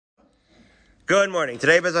Good morning.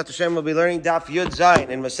 Today, Bezat Hashem, we'll be learning Daf Yud Zayin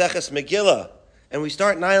in Maseches Megillah. And we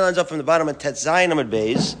start 9 lines up from the bottom of Tet Zayin Amud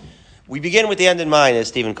Beis. We begin with the end in mind, as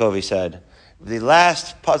Stephen Covey said. The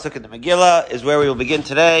last pasuk in the Megillah is where we will begin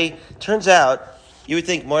today. Turns out, you would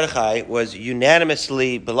think Mordechai was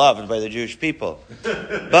unanimously beloved by the Jewish people.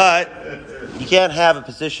 But you can't have a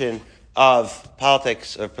position of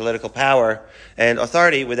politics, of political power, and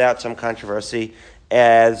authority without some controversy,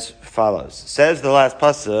 as follows. Says the last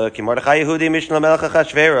pasuk, Ki Mordechai Yehudi Mishnah Melech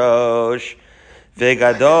Achashverosh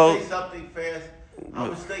V'gadol. Can I say something fast? I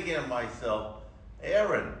was thinking to myself,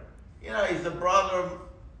 Aaron, he's the brother of,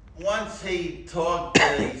 once he talked,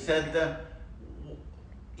 he said that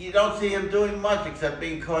you don't see him doing much except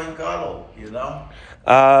being Kohen Gadol,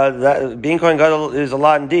 Being Kohen Gadol is a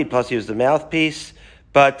lot indeed, plus he was the mouthpiece,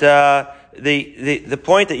 but the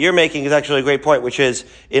point that you're making is actually a great point, which is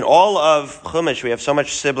in all of Chumash we have so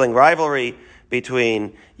much sibling rivalry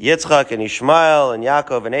between Yitzchak and Ishmael and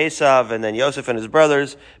Yaakov and Esav and then Yosef and his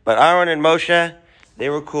brothers. But Aaron and Moshe, they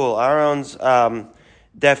were cool. Aaron's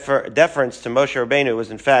deference to Moshe Rabbeinu was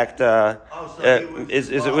in fact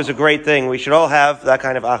it was a great thing. We should all have that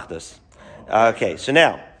kind of achdus. Okay, so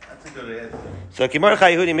now. That's a good answer. So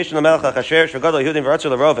Kimorchai Yehudi Mishnah Melech Achashverosh V'gadol Yehudim V'ratzu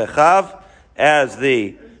L'rov Echav, as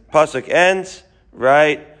the pasuk ends,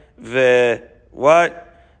 right? What?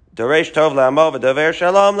 Doresh tov la'amo v'dover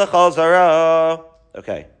shalom l'chol zara.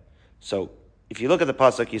 Okay, so if you look at the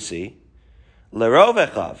pasuk, you see l'rov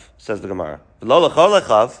echav, says the Gemara. V'lo l'chol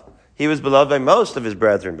echav, he was beloved by most of his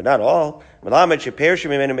brethren, but not all. Melamed sheper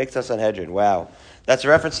shemimenu miktas Sanhedrin. Wow, that's a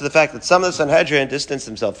reference to the fact that some of the Sanhedrin distanced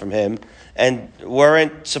themselves from him and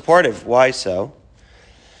weren't supportive. Why so?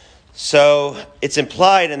 So it's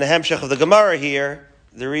implied in the hemshech of the Gemara here.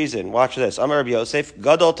 The reason, watch this. Amar Rabbi Yosef,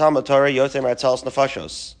 Gadol Talmud Torah Yotem Ratzalos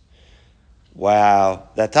Nefashos. Wow,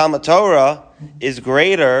 that Talmud Torah is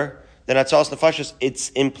greater than Ratzalos Nefashos. It's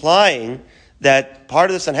implying that part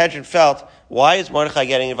of the Sanhedrin felt, why is Mordechai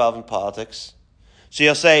getting involved in politics? So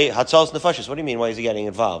you'll say, Hatzalos Nefashos, what do you mean, why is he getting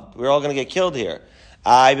involved? We're all going to get killed here.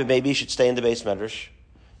 But maybe he should stay in the base medrash.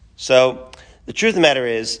 So the truth of the matter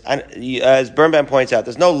is, as Birnbaum points out,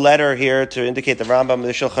 there's no letter here to indicate the Rambam, the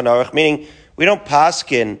Shulchan Aruch, meaning we don't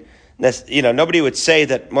paskin, nobody would say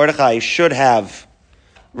that Mordechai should have,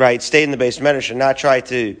 stayed in the base medrash and not try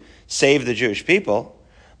to save the Jewish people.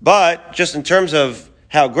 But just in terms of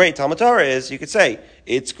how great Talmud Torah is, you could say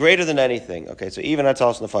it's greater than anything. Okay, so even that's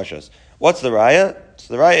also nefashos. What's the raya?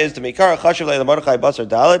 So the raya is to mikar chashuv le'la Mordechai basar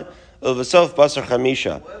dalid ulvasof basar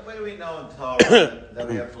chamisha. What do we know in Torah that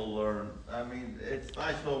we have to learn? I mean, it's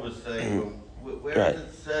nice what we're saying, but where does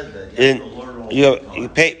it say that you have to learn all the time? You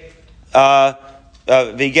pay.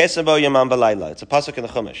 V'gesabo yamam b'layla. It's a pasuk in the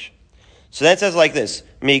Chumash. So then it says like this: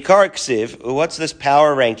 Mikar ksiv. What's this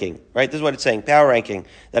power ranking? Right. This is what it's saying. Power ranking.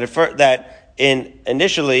 That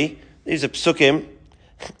initially these are psukim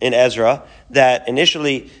in Ezra that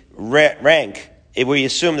initially rank. We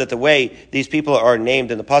assume that the way these people are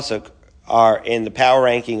named in the pasuk are in the power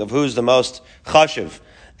ranking of who's the most chashuv.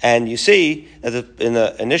 And you see that in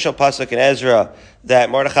the initial pasuk in Ezra that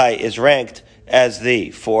Mordechai is ranked as the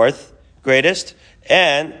 4th greatest,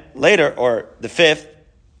 and later, or the 5th,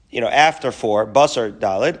 after 4, Basar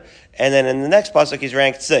Dalid, and then in the next pasuk he's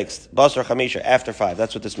ranked 6th, Basar Chamisha, after 5.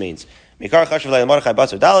 That's what this means. Mikar Chashuv Le'la Mordechai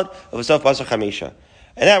Basar Dalid, Uvasof Basar Chamisha.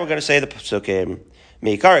 And now we're going to say the pasukim.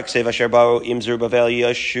 Mikar Ksev Asher Ba'u Im Zerubbabel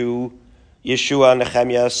Yeshua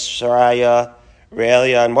Nehemiah Saraya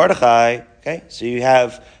Reelia and Mordechai. Okay, so you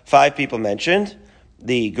have 5 people mentioned.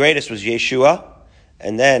 The greatest was Yeshua,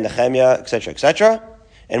 and then Nehemiah, etc., etc.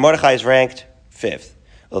 And Mordechai is ranked 5th.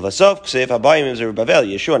 L'vasov ksiv habayim im Zerubbabel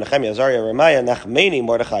Yeshua Nehemiah Azariah Remaya Nachmeni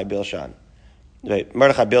Mordechai Bilshan.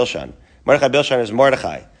 Mordechai Bilshan. Mordechai Bilshan is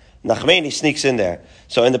Mordechai. Nachmeni sneaks in there.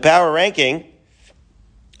 So in the power ranking,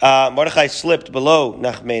 Mordechai slipped below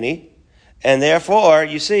Nachmeni, and therefore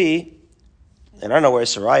you see, and I don't know where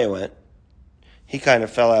Sariah went. He kind of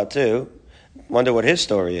fell out too. Wonder what his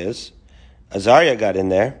story is. Azariah got in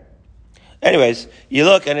there. Anyways, you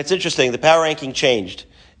look, and it's interesting, the power ranking changed.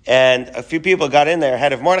 And a few people got in there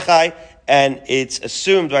ahead of Mordechai, and it's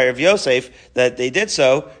assumed by Rav Yosef that they did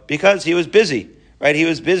so because he was busy, right? He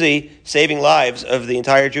was busy saving lives of the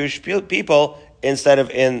entire Jewish people instead of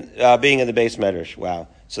being in the base medrash. Wow.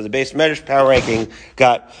 So the base medrash power ranking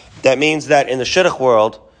that means that in the shidduch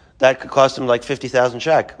world, that could cost him like 50,000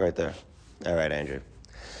 shek right there. All right, Andrew.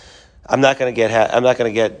 I'm not going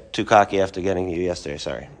to get too cocky after getting you yesterday.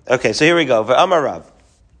 Sorry. Okay, so here we go. V'amar Rav.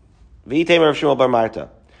 V'itemer Rav Shmuel bar Marta.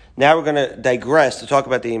 Now we're going to digress to talk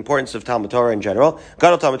about the importance of Talmud Torah in general.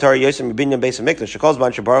 Gadol Talmud Torah Yosem Binyan Beis Hamikdash. Shekol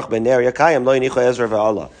Zman Shebaruch Ben Neriah Kayim Lo Yinichu Ezra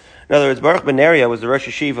Ve'Allah. In other words, Baruch Ben Neriah was the Rosh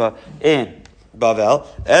Yeshiva in Bavel.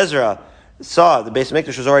 Ezra saw the Beis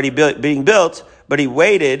Hamikdash was already being built, but he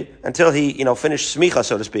waited until he, finished smicha,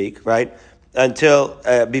 so to speak, right? Until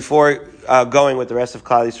before going with the rest of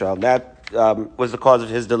Klal Yisrael. That was the cause of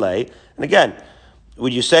his delay. And again,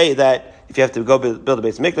 would you say that if you have to go build a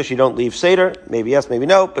Beis Hamikdash, you don't leave Seder? Maybe yes, maybe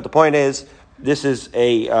no. But the point is, this is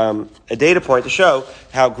a data point to show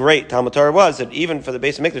how great Talmud Torah was, that even for the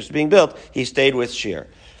Beis Hamikdash being built, he stayed with Shir.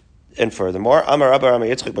 And furthermore, Amar Rabba Amar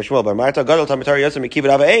Yitzchak Bashmuel Bar Marta Gadol Talmud Torah Yosem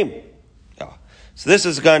Mikibud Avaim. So this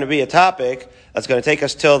is going to be a topic that's going to take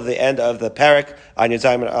us till the end of the parak on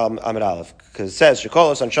Yudzayin Amud Aleph, because it says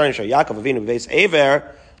Shekolos on Shonim Shel Yaakov Avinu Beis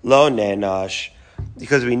Ever Lo Nenash,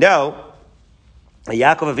 because we know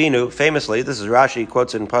Yaakov Avinu famously, this is Rashi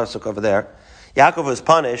quotes it in pasuk over there. Yaakov was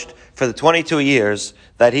punished for the 22 years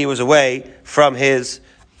that he was away from his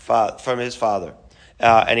father,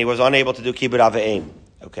 and he was unable to do Kibud Avaim.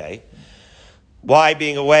 Okay, why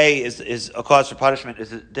being away is a cause for punishment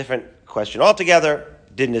is a different question altogether.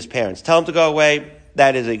 Didn't his parents tell him to go away?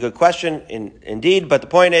 That is a good question, indeed. But the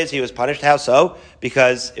point is, he was punished. How so?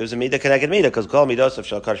 Because it was a midah keneged midah. Because kol midosov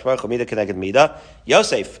shel kadosh baruch hu midah keneged midah.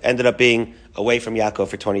 Yosef ended up being away from Yaakov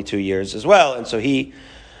for 22 years as well, and so he.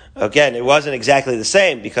 Again, it wasn't exactly the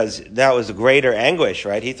same because that was a greater anguish,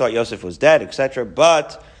 right? He thought Yosef was dead, etc.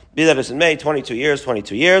 But be that as it may, 22 years.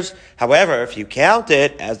 However, if you count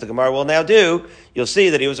it, as the Gemara will now do, you'll see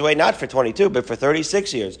that he was away not for 22, but for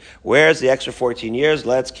 36 years. Where's the extra 14 years?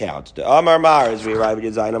 Let's count. The Amar Mar, as we arrive at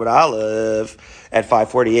Yudzayin Amud Aleph at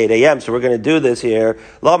 5:48 a.m. So we're going to do this here.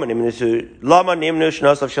 Lama nimnu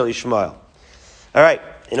shnosav shel Yishmael. All right,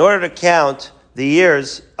 in order to count the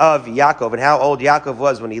years of Yaakov and how old Yaakov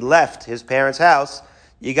was when he left his parents' house,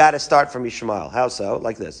 you got to start from Yishmael. How so?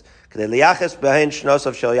 Like this. In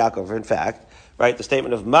fact, right, the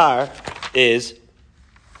statement of Mar is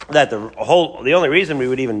that the only reason we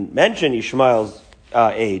would even mention Yishmael's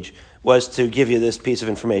age was to give you this piece of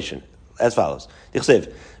information as follows. So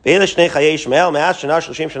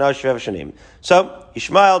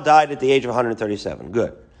Yishmael died at the age of 137.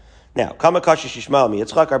 Good. Now, we know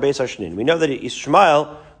that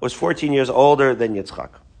Yishmael was 14 years older than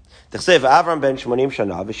Yitzchak.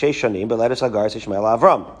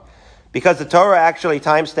 Because the Torah actually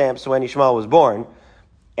timestamps when Yishmael was born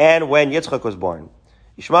and when Yitzchak was born.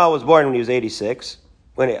 Yishmael was born when he was 86,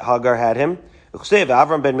 when Hagar had him. And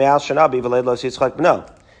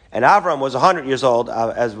Avram was 100 years old,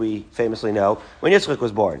 as we famously know, when Yitzchak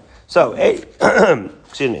was born. So,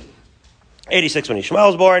 86 when Yishmael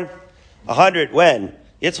was born, 100 when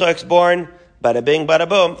Yitzchak's born, bada bing, bada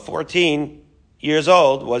boom, 14 years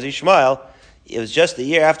old was Yishmael. It was just the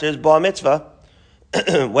year after his bar mitzvah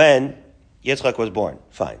when Yitzchak was born.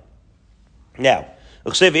 Fine. Now,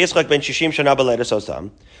 we know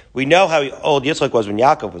how old Yitzchak was when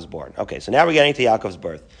Yaakov was born. Okay, so now we're getting to Yaakov's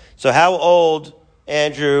birth. So how old,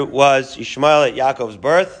 Andrew, was Yishmael at Yaakov's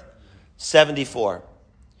birth? 74.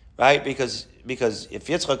 Right? Because if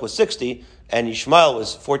Yitzchak was 60 and Yishmael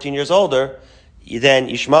was 14 years older, then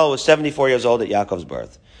Yishmael was 74 years old at Yaakov's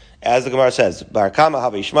birth. As the Gemara says, Bar Kama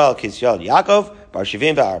Hava Yishmael Kisyal Yaakov, Bar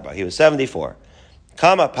Shivim V'Arba. He was 74.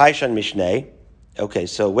 Kama Paishan Mishneh. Okay,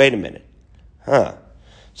 so wait a minute. So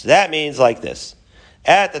that means like this.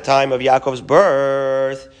 At the time of Yaakov's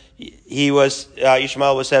birth,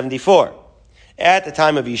 Yishmael was 74. At the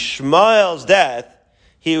time of Yishmael's death,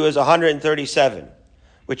 he was 137.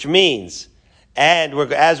 Which means, as we're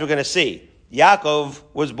going to see, Yaakov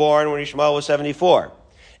was born when Yishmael was 74.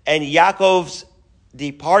 And Yaakov's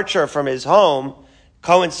departure from his home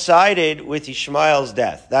coincided with Yishmael's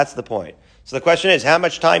death. That's the point. So the question is, how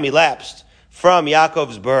much time elapsed from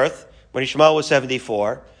Yaakov's birth, when Yishmael was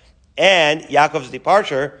 74, and Yaakov's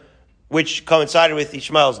departure, which coincided with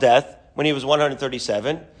Yishmael's death, when he was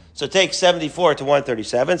 137. So take 74 to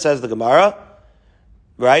 137, says the Gemara.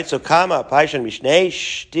 Right? So Kama Paishan Mishneh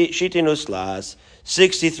Shitinus Las,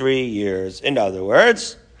 63 years. In other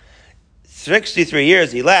words, 63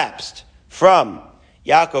 years elapsed from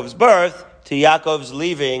Yaakov's birth to Yaakov's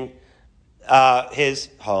leaving his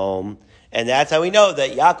home. And that's how we know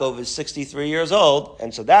that Yaakov is 63 years old.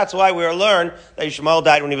 And so that's why we'll learn that Yishmael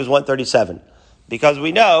died when he was 137. Because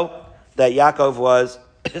we know that Yaakov was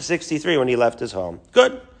 63 when he left his home.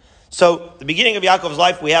 Good. So the beginning of Yaakov's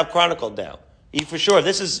life we have chronicled now. He for sure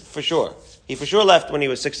left when he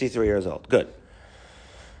was 63 years old. Good.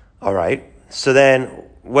 All right. So then,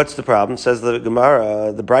 what's the problem? Says the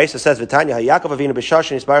Gemara, the Brisa says, V'tanya, Yaakov Avinu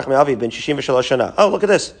b'shashin yisbarach me'aviv ben 63 shana. Oh, look at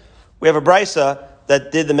this. We have a Brisa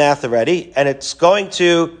that did the math already, and it's going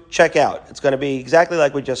to check out. It's going to be exactly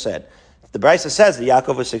like we just said. The Brisa says that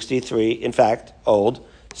Yaakov was 63, in fact,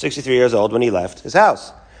 63 years old when he left his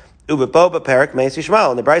house. Ubepo Beperik Meis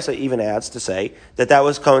Yishmael. And the Brisa even adds to say that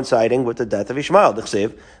was coinciding with the death of Ishmael.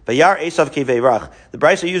 D'chsiv, Vayar Esav Kivei Rach. The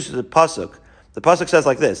Brisa uses the pasuk. The pasuk says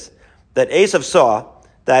like this, that Esav saw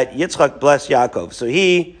that Yitzchak blessed Yaakov. So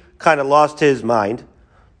he kind of lost his mind,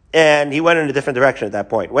 and he went in a different direction at that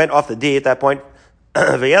point. Went off the D at that point.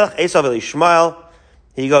 Vayelach Esav el Ishmael.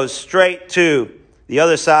 He goes straight to the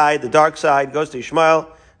other side, the dark side, goes to Ishmael.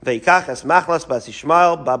 Veikach es machlas bas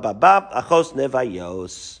Ishmael bababab achos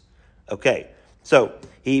nevayos. Okay, so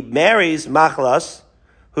he marries Machlas,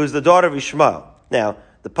 who's the daughter of Ishmael. Now,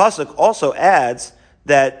 the pasuk also adds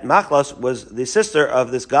that Machlas was the sister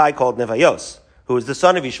of this guy called Nevayos, who was the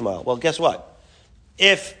son of Ishmael. Well, guess what?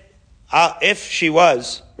 If she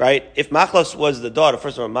was, right, if Machlas was the daughter,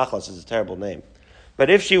 first of all, Machlas is a terrible name, but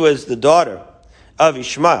if she was the daughter of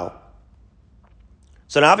Ishmael,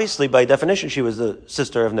 so now obviously, by definition, she was the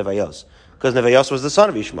sister of Nevayos, because Nevayos was the son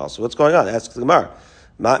of Ishmael. So what's going on? Ask the Gemara.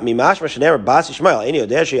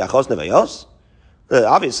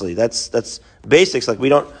 Obviously, that's basics. Like we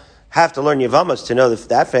don't have to learn Yevamos to know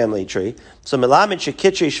that family tree. So Melamed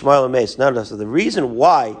Shekitche Ishmael Meis. No. So the reason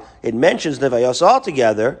why it mentions Nevayos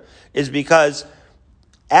altogether is because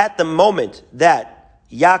at the moment that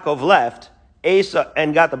Yaakov left Esav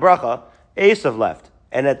and got the bracha, Esav left,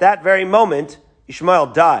 and at that very moment Ishmael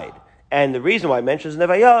died. And the reason why it mentions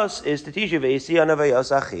Nevayos is to teach you Ve'isia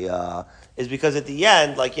Nevayos Achia, is because at the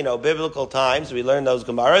end, like, biblical times, we learn those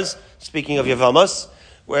Gemaras, speaking of Yevamos,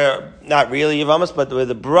 where, not really Yevamos, but where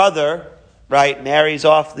the brother, right, marries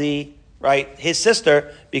off his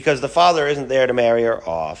sister, because the father isn't there to marry her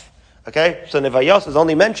off. Okay? So Nevayos is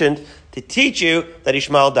only mentioned to teach you that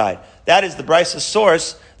Ishmael died. That is the Brisa's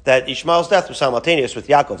source, that Ishmael's death was simultaneous with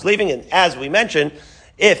Yaakov's leaving, and as we mentioned,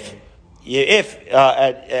 at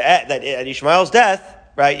Ishmael's death,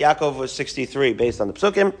 right, Yaakov was 63 based on the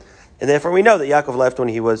Psukim, and therefore we know that Yaakov left when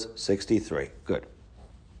he was 63. Good.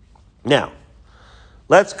 Now,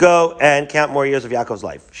 let's go and count more years of Yaakov's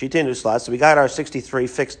life. Shitin Uslas, so we got our 63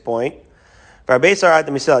 fixed point. Now,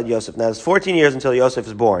 it's 14 years until Yosef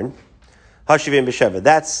is born. Hashivim B'Sheva,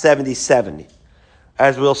 that's 77.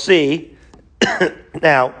 As we'll see,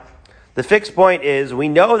 now, the fixed point is, we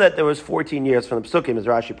know that there was 14 years from the Psukim, as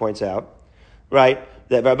Rashi points out, right?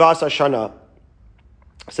 That Rabas Shana,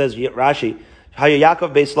 says Rashi, Hayu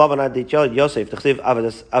Yaakov beis Lavan ad Yosef, t'chsiv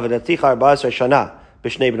avadaticha arba'asar shana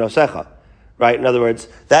b'shnei b'nosecha. Right? In other words,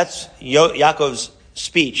 that's Yaakov's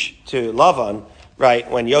speech to Lavan, right,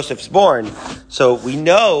 when Yosef's born. So we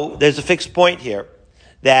know there's a fixed point here,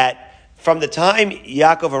 that from the time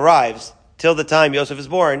Yaakov arrives till the time Yosef is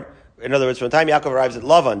born, in other words, from the time Yaakov arrives at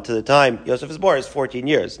Lavan to the time Yosef is born is 14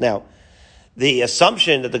 years. Now, the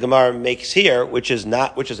assumption that the Gemara makes here, which is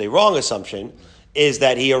a wrong assumption, is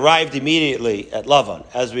that he arrived immediately at Lavan.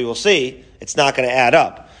 As we will see, it's not going to add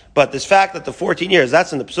up. But this fact that the 14 years,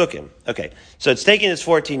 that's in the Psukim. Okay, so it's taking his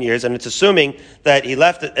 14 years, and it's assuming that he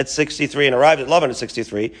left at 63 and arrived at Lavan at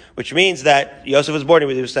 63, which means that Yosef was born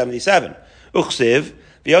when he was 77. Uchsiv,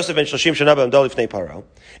 Yosef ben Shloshim Shana b'Amdol Lifnei Paro.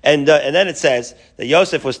 And then it says that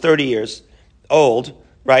Yosef was 30 years old,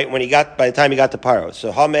 right, by the time he got to Paro.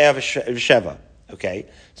 So Hame'ah v'Sheva. Okay,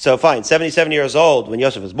 so fine, 77 years old when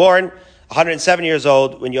Yosef was born, 107 years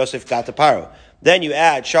old when Yosef got to Paro. Then you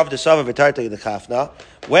add Shav de Sava v'Tartei the Chafna.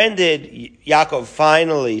 When did Yaakov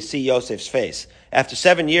finally see Yosef's face? After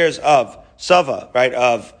 7 years of Sava, right,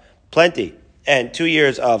 of plenty, and 2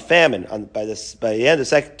 years of famine. By the end of the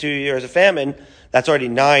second 2 years of famine, that's already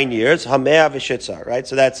 9 years. Hame'ah v'Shitzar, right?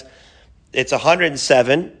 So it's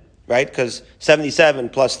 107, right? Because 77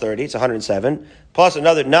 plus 30, it's 107. Plus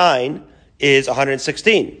another 9 is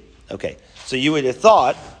 116. Okay, so you would have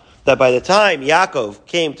thought that by the time Yaakov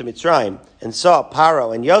came to Mitzrayim and saw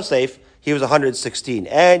Paro and Yosef, he was 116.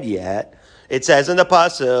 And yet, it says in the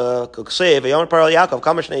Pasuk,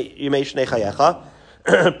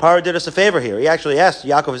 Paro did us a favor here. He actually asked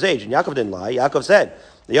Yaakov's age, and Yaakov didn't lie. Yaakov said,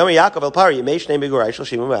 I'm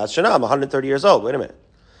 130 years old. Wait a minute.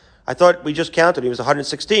 I thought we just counted. He was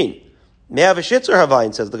 116. Me'av v'shitzer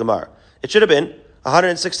havayin, says the Gemara. It should have been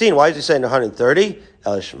 116. Why is he saying 130?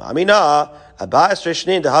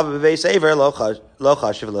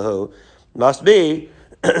 Must be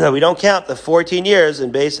that we don't count the 14 years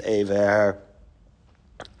in base Aver.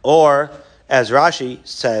 Or, as Rashi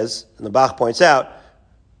says, and the Bach points out,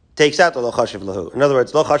 takes out the lo chashiv lahu. In other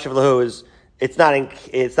words, lo chashiv lahu is, it's not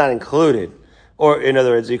included. Or, in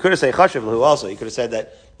other words, you could have said chashiv lahu also. You could have said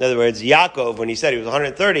that, in other words, Yaakov, when he said he was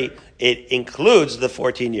 130, it includes the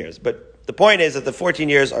 14 years. But the point is that the 14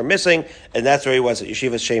 years are missing, and that's where he was at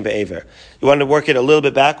Yeshivas Shem Be'ever. You want to work it a little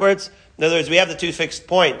bit backwards? In other words, we have the two fixed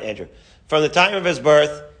point, Andrew. From the time of his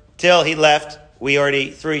birth till he left we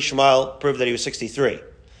already, through Ishmael, proved that he was 63.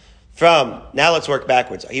 Now let's work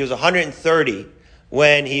backwards. He was 130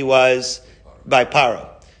 when he was by Paro.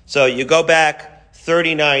 So you go back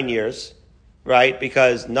 39 years, right?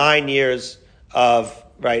 Because 9 years of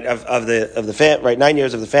 9 years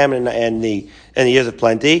of the famine and the years of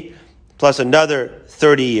plenty, plus another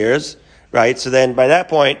 30 years, right? So then by that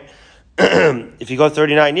point, if you go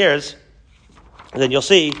 39 years, then you'll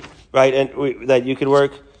see, right, that you could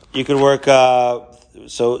work.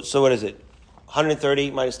 So what is it?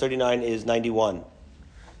 130 minus 39 is 91.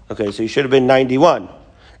 Okay, so he should have been 91,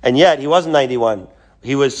 and yet he wasn't 91.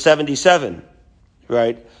 He was 77,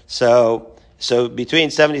 right? So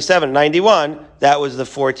between 77 and 91, that was the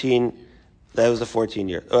 14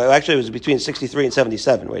 years. Actually, it was between 63 and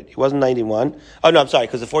 77. Wait, he wasn't 91. Oh no, I'm sorry,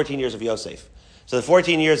 because the 14 years of Yosef. So the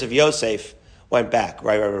 14 years of Yosef went back,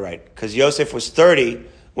 right. Because Yosef was 30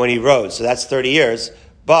 when he rose, so that's 30 years.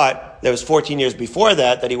 But there was 14 years before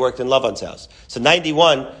that he worked in Lavan's house. So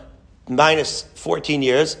 91 minus 14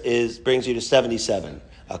 years brings you to 77.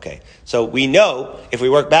 Okay, so we know, if we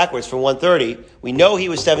work backwards from 130, we know he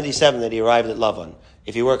was 77 that he arrived at Lavan.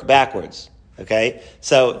 If you work backwards, okay?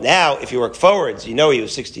 So now, if you work forwards, you know he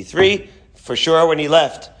was 63, for sure when he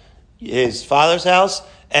left his father's house.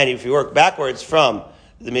 And if you work backwards from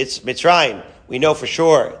the Mitzrayim, we know for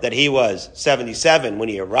sure that he was 77 when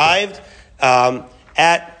he arrived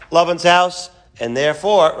at Lavan's house. And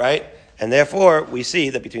therefore, we see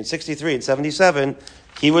that between 63 and 77,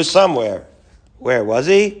 he was somewhere. Where was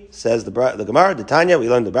he? Says the Gemara, the Tanya, we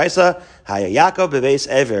learned the Brisa, Haya Yaakov bebeis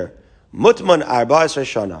Ever, Mutman arba'as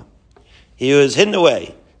shana. He was hidden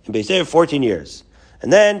away in Beis Ever 14 years.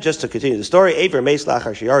 And then, just to continue the story, Ever meis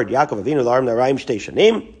lachar sheyard Yaakov Avinu l'Aram Naraim shtei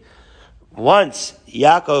shanim. Once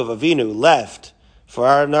Yaakov Avinu left for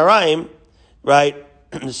Aram Naraim, right?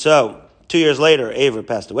 So 2 years later, Ever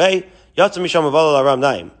passed away. Yatsa misham aval Aram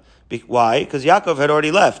Naim. Why? Because Yaakov had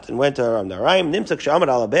already left and went to Aram Naraim. Nimtzak she'amad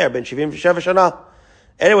al haber ben 77 shana.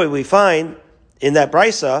 Anyway, we find in that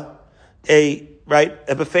brisa a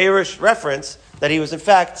beferish reference that he was in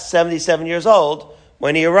fact 77 years old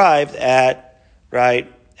when he arrived at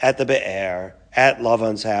the Be'er, at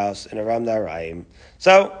Lavan's house in Aram Naraim.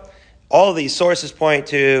 So all of these sources point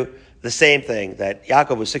to the same thing, that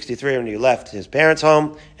Yaakov was 63 when he left his parents'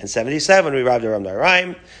 home, and 77 when he arrived at Aram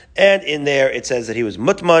Naraim. And in there it says that he was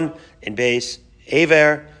Mutman in Beis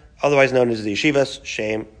Ever, otherwise known as the Yeshivas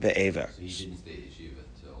Shem Ve'ever. So he didn't stay at Yeshiva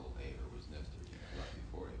until Ever was nifter, not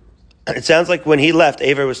before Ever was nifter. It sounds like when he left,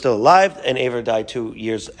 Ever was still alive, and Ever died 2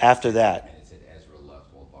 years after that. And it said Ezra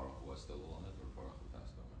left while Baruch was still alive, or Baruch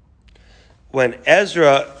passed over. When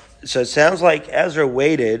Ezra, so it sounds like Ezra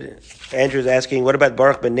waited. Andrew's asking, what about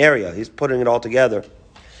Baruch ben Neriah? He's putting it all together.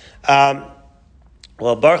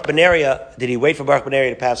 Well, Baruch ben Neriah, did he wait for Baruch ben Neriah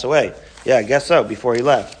to pass away? Yeah, I guess so, before he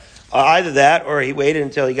left. Either that, or he waited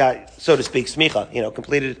until he got, so to speak, smicha,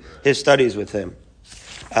 completed his studies with him.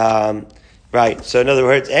 Right, so in other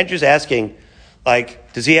words, Andrew's asking,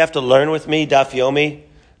 does he have to learn with me, Daf Yomi,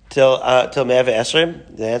 till Me'eva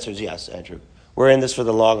Esrim? The answer is yes, Andrew. We're in this for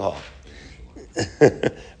the long haul.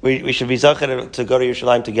 we should be zachar to go to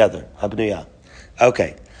Yerushalayim together. Habnuyah.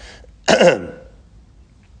 Okay.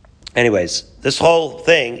 Anyways, this whole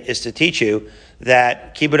thing is to teach you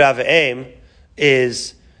that Kibbud Av V'Em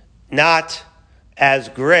is not as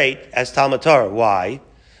great as Talmud Torah. Why?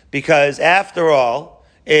 Because after all,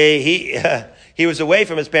 he was away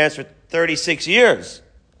from his parents for 36 years,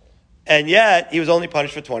 and yet he was only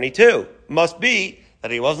punished for 22. Must be that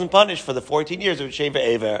he wasn't punished for the 14 years of Shem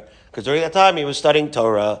Ve'ever, because during that time he was studying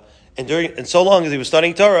Torah, and so long as he was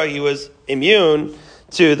studying Torah, he was immune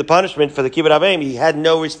to the punishment for the Kibbud Av V'Em. He had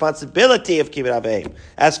no responsibility of Kibbud Av V'Em.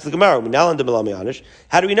 Ask the Gemara,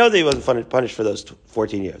 how do we know that he wasn't punished for those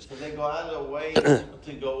 14 years? So they go out of their way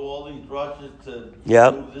to go all these rushes to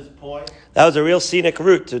prove this point? That was a real scenic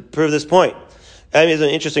route to prove this point. I mean, it's an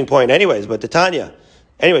interesting point anyways, but the Tanya.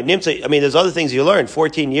 Anyway, Nimtza, there's other things you learn.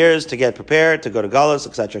 14 years to get prepared, to go to Galus,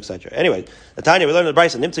 etc., etc. Anyway, the Tanya, we learned in the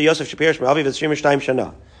Brisa, Nimtza Yosef Shapir Shma'aviv Shimishtaim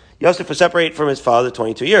Shana. Yosef was separated from his father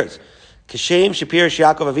 22 years. Kashem Shapir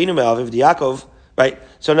Yaakov Avinu Me'aviv, the Yaakov, right?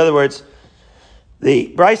 So in other words,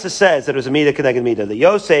 the Brisa says that it was a Midah Keneged Midah. The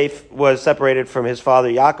Yosef was separated from his father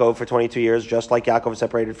Yaakov for 22 years, just like Yaakov was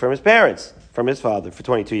separated from his parents, from his father, for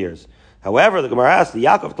 22 years. However, the Gemara asks, the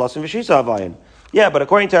Yaakov Klasim V'Shisa Avayin. Yeah, but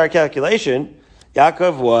according to our calculation,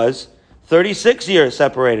 Yaakov was 36 years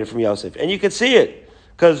separated from Yosef. And you can see it.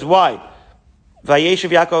 Because why?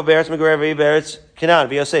 Vayeshev Yaakov Beretz Megurev Beretz Canaan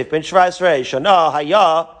V'Yosef Ben Shva'esrei Shana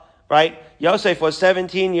Haya, right? Yosef was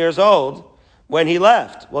 17 years old when he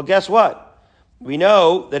left. Well, guess what? We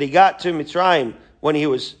know that he got to Mitzrayim when he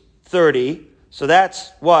was 30. So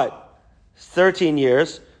that's what? 13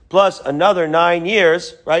 years, plus another 9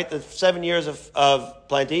 years, right? The 7 years of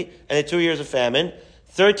plenty, and the 2 years of famine.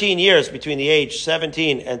 13 years between the age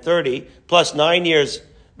 17 and 30, plus 9 years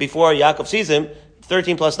before Yaakov sees him.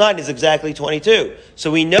 13 plus 9 is exactly 22.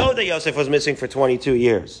 So we know that Yosef was missing for 22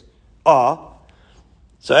 years.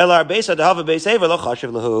 So Elar Beisa Dehava Beiseva Lo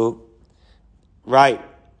Chashiv Lahu. Right.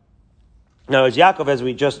 Now, as Yaakov, as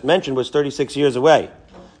we just mentioned, was 36 years away.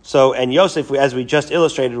 So, and Yosef, as we just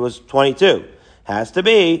illustrated, was 22. Has to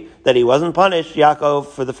be that he wasn't punished, Yaakov,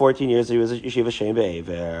 for the 14 years that he was a Yeshiva Shem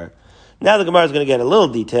Be'ever. Now the Gemara is going to get a little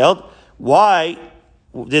detailed. Why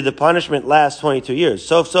did the punishment last 22 years?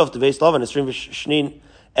 Sof the Veis Lavan Esrim Shnin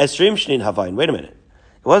Havayin. Wait a minute.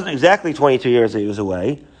 It wasn't exactly 22 years that he was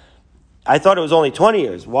away. I thought it was only 20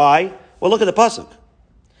 years. Why? Well, look at the pasuk.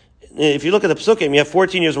 If you look at the psukim, you have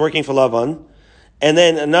 14 years working for Lavan, and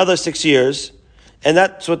then another 6 years, and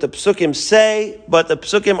that's what the psukim say, but the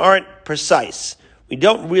psukim aren't precise. We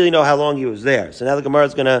don't really know how long he was there. So now the Gemara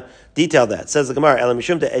is going to detail that. It says the Gemara,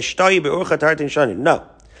 no.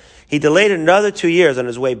 He delayed another 2 years on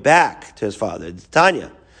his way back to his father. It's Tanya.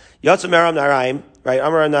 Yotzim Aram Naraim, right?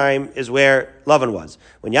 Aram Naraim is where Lavan was.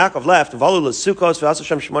 When Yaakov left, he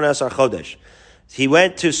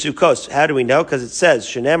went to Sukkos. How do we know? Because it says,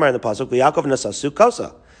 Shenemar in the Pasuk, Yaakov nasa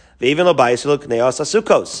Sukkosa. Ve'ivin lo bayisiluk neasa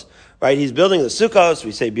Sukkos. Right? He's building the Sukkos.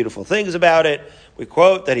 We say beautiful things about it. We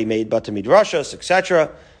quote that he made Bata Midrashos,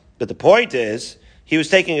 etc. But the point is, he was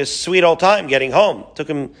taking a sweet old time getting home. It took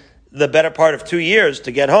him the better part of 2 years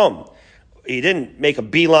to get home. He didn't make a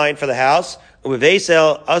beeline for the house. So 18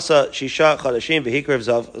 years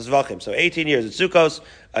at Sukkos,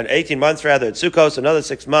 18 months rather at Sukkos, another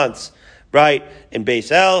 6 months, right, in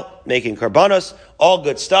Beis El, making karbanos, all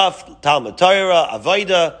good stuff, Talmud Torah,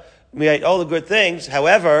 Avodah, all the good things.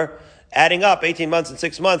 However, adding up 18 months and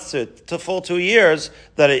 6 months to full 2 years,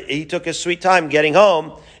 that he took his sweet time getting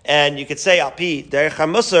home, and you could say, Alpi Derech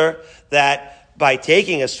HaMusar, that by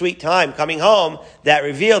taking a sweet time coming home, that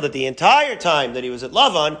revealed that the entire time that he was at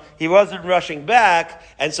Lavan, he wasn't rushing back,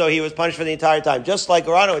 and so he was punished for the entire time. Just like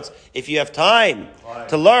Gorano, it's if you have time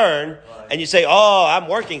to learn, and you say, I'm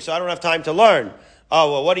working, so I don't have time to learn.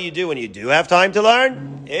 Oh, well, what do you do when you do have time to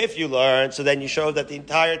learn? If you learn, so then you show that the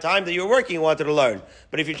entire time that you were working, you wanted to learn.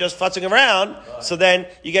 But if you're just futzing around, so then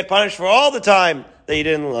you get punished for all the time that you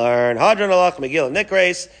didn't learn. Hadron Alach Megillah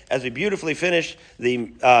Nikres, as we beautifully finish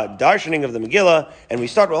the darshaning of the Megillah, and we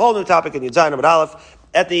start with a whole new topic in Yudzayin Amud Aleph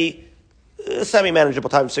at the semi-manageable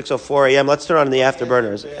time, 6:04 a.m. Let's turn on the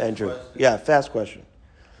afterburners, Andrew. Question. Yeah, fast question.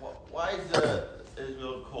 Why is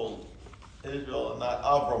Israel called Israel and not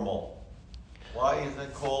Avramel? Why is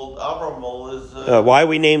it called Avramel? Why are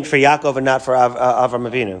we named for Yaakov and not for Avram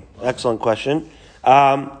Avinu? Excellent question.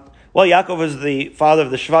 Well, Yaakov is the father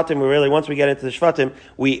of the Shvatim. Once we get into the Shvatim,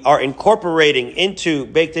 we are incorporating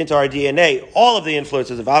baked into our DNA, all of the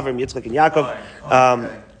influences of Avram, Yitzchak, and Yaakov.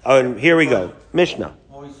 And here we go. Mishnah.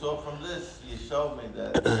 What we saw from this, you showed me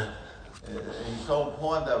that it's so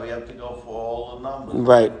important that we have to go for all the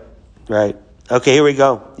numbers. Right. Okay, here we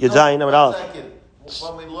go. Yudzayin Amud Aleph. Second,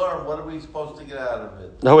 when we learn, what are we supposed to get out of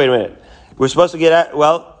it? No, wait a minute. We're supposed to get at,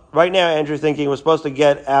 right now, Andrew's thinking we're supposed to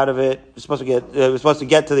get out of it. We're supposed to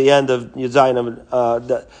get to the end of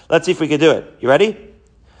Yudzayin. Let's see if we can do it. You ready?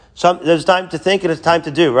 There's time to think and it's time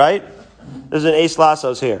to do, right? There's an ace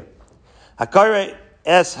lassos here. Hakare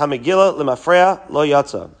es hamegillah lemafreya lo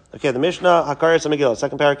yatsa. Okay, the Mishnah, Hakare es hamegillah,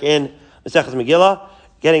 second parak in Masechtas Megillah.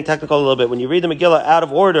 Getting technical a little bit. When you read the Megillah out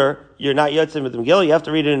of order, you're not yotzim with the Megillah. You have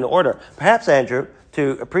to read it in order. Perhaps, Andrew,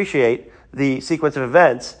 to appreciate the sequence of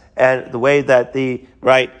events and the way that the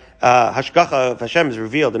hashgacha of Hashem is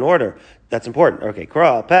revealed in order. That's important. Okay,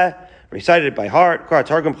 Kra Peh, recited it by heart. Kra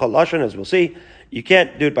Targum Chol Lashon, as we'll see. You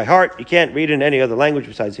can't do it by heart. You can't read it in any other language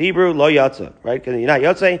besides Hebrew. Lo Yatza, right? Because you're not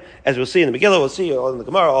Yotzei. As we'll see in the Megillah, we'll see in the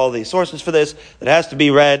Gemara all the sources for this. That has to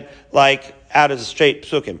be read like out as a straight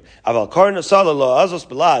psukim. Aval Korna Sala Lo Azos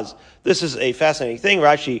Belaz. This is a fascinating thing.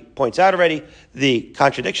 Rashi points out already the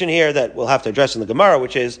contradiction here that we'll have to address in the Gemara,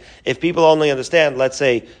 which is if people only understand, let's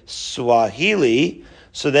say, Swahili,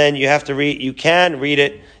 so then you can read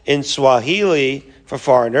it in Swahili for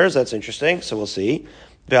foreigners. That's interesting. So we'll see.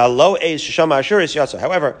 However,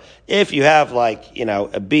 if you have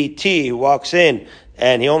a BT who walks in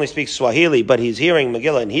and he only speaks Swahili, but he's hearing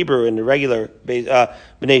Megillah in Hebrew in the regular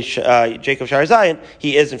Bnei Jacob Shar Zion,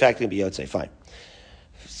 he is in fact going to be Yotzei. Fine.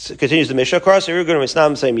 Continues the Mishnah.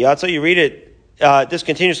 You read it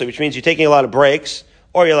discontinuously, which means you're taking a lot of breaks,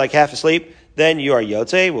 or you're like half asleep, then you are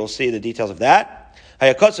Yotzei. We'll see the details of that.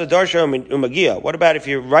 What about if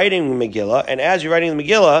you're writing Megillah, and as you're writing the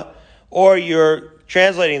Megillah, or you're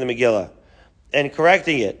translating the Megillah, and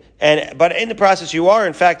correcting it. But in the process, you are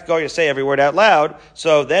in fact going to say every word out loud.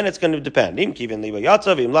 So then it's going to depend. It's going to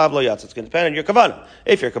depend on your kavanah.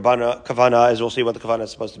 If your kavanah is, we'll see what the kavanah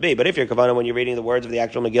is supposed to be. But if your kavanah, when you're reading the words of the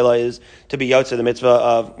actual Megillah, is to be yotze, the mitzvah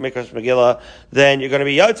of Mikras Megillah, then you're going to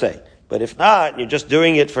be yotze. But if not, you're just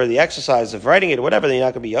doing it for the exercise of writing it or whatever, then you're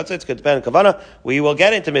not going to be yotze. It's going to depend on kavanah. We will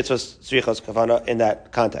get into mitzvah tzrichos kavanah in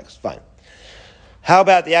that context. Fine. How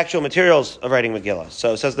about the actual materials of writing Megillah?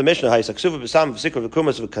 So it says the Mishnah,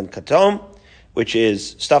 which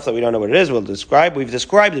is stuff that we don't know what it is. We'll describe. We've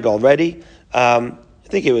described it already. I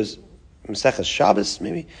think it was Maseches Shabbos,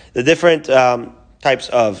 maybe. The different types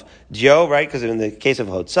of dio, right? Because in the case of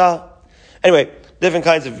Hotzah. Anyway, different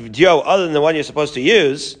kinds of dio other than the one you're supposed to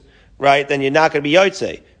use, right? Then you're not going to be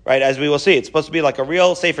yotze, right? As we will see. It's supposed to be like a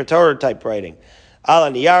real Sefer Torah type writing.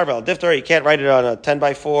 Ala niyar vel diftara, you can't write it on a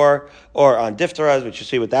 10x4 or on diftaras, which you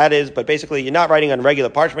see what that is. But basically, you're not writing on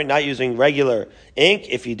regular parchment, not using regular ink.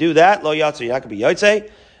 If you do that, lo yatsu, you're not going to be yotze.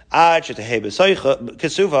 Ad shetehei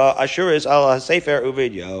kesuva ashuris ala sefer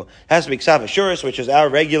uvidyo, has to be ksav ashuris, which is our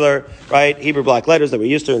regular, right, Hebrew black letters that we're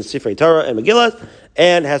used to in Sifrei Torah and Megillah,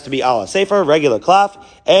 and has to be ala sefer, regular cloth,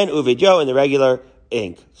 and uvidyo in the regular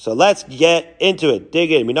ink. So let's get into it.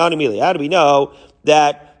 Dig in. Minani mili. How do we know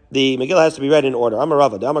that the Megillah has to be read in order? Amar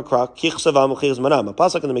Rava, Amar Krak, Kichsavam Uchiz Manam. A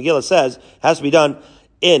pasuk in the Megillah says has to be done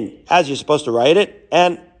as you're supposed to write it,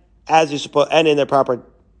 and and in their proper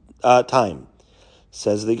time.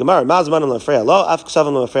 Says the Gemara, Mazman Lefreya Lo, Af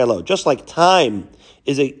Ksavam Lefreya Lo. Just like time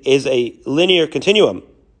is a linear continuum,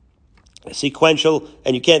 sequential,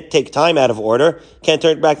 and you can't take time out of order, can't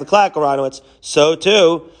turn back the clock around it. So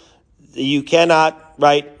too, you cannot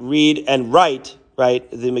read and write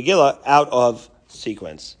the Megillah out of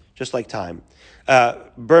sequence. Just like time.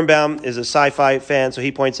 Birnbaum is a sci-fi fan, so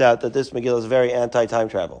he points out that this Megillah is very anti-time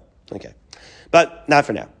travel. Okay. But not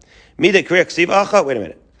for now. Wait a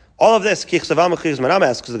minute. All of this, asks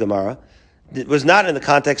the Gemara, was not in the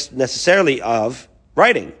context necessarily of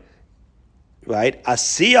writing. Right?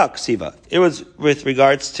 Asiya ksiva. It was with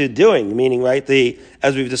regards to doing, meaning,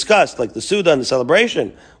 as we've discussed, like the Suda and the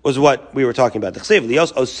celebration was what we were talking about. The ksiv,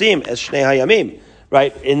 lios osim es shnei hayamim.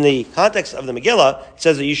 Right? In the context of the Megillah, it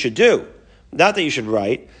says that you should do, not that you should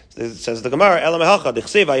write. It says the Gemara, Now the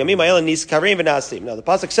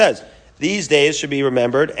pasuk says these days should be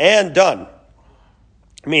remembered and done.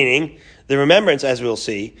 Meaning, the remembrance, as we'll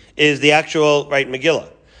see, is the actual Megillah,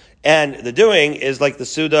 and the doing is like the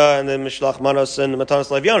Suda and the Mishlach Manos and the Matanos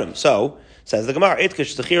Levyonim. So says the Gemara,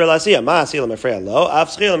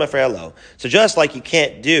 so just like you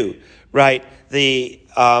can't do the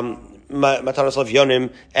Matanos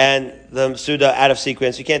Levyonim and the Suda out of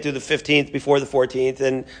sequence. You can't do the 15th before the 14th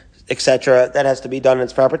and etc. That has to be done in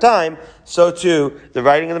its proper time. So too, the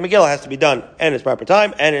writing of the Megillah has to be done in its proper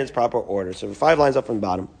time and in its proper order. So 5 lines up from the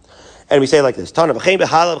bottom. And we say like this. So this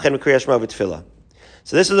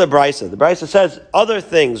is the Brisa. The Brisa says other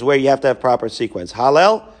things where you have to have proper sequence.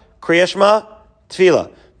 Halel, Kriya Shema,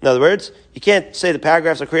 Tefillah. In other words, you can't say the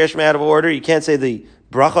paragraphs of Kriya Shema out of order. You can't say the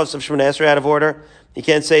brachos of Shemona Esrei out of order. You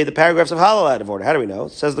can't say the paragraphs of Halal out of order. How do we know?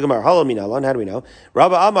 Says the Gemara, Halal Minalan. How do we know?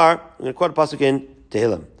 Rabba Amar, I'm going to quote a pasuk in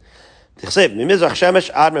Tehillim. Tichsev, Mimizrach Shemesh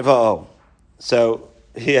ad Meva'o. So,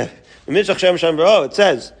 yeah, Mimizrach Shemesh ad Meva'o, it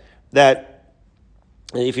says that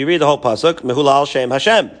if you read the whole pasuk, Mehulal Shem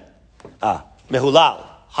Hashem. Mehulal,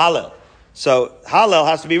 Halal. So, Halal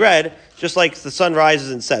has to be read just like the sun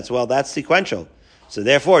rises and sets. Well, that's sequential. So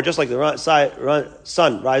therefore, just like the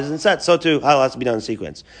sun rises and sets, so too Halal has to be done in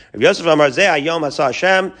sequence. Rav Yosef Amar Zeh Yom Hasa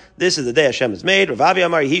Hashem. This is the day Hashem has made. Rav Avi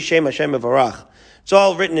Amar Yehi Shem Hashem Mevarach. It's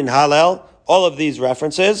all written in Halal. All of these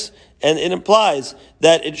references, and it implies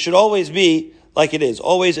that it should always be like it is,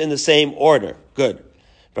 always in the same order. Good.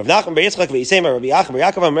 From now and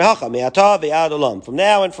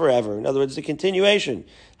forever. In other words, the continuation.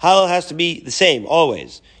 Halal has to be the same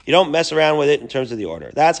always. You don't mess around with it in terms of the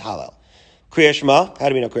order. That's Halal. Kriya Shema, how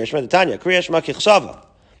do we know Kriya Shema? The Tanya, Kriya Shema Kichsava.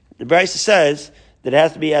 The Brisa says that it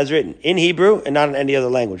has to be as written, in Hebrew and not in any other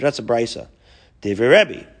language. That's a Brisa. Divrei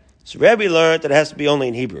Rebbe. So Rebbe learned that it has to be only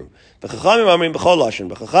in Hebrew. But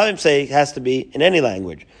Chachamim say it has to be in any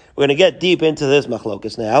language. We're going to get deep into this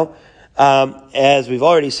machlokas now. As we've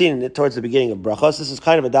already seen it towards the beginning of Brachos. This is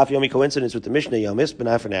kind of a Daf Yomi coincidence with the Mishnah Yomis, but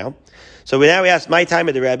not for now. So we ask my time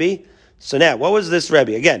of the Rebbe. So now, what was this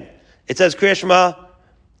Rebbe? Again, it says Kriya Shema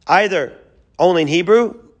either only in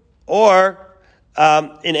Hebrew or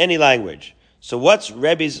in any language. So what's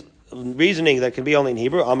Rebbe's reasoning that can be only in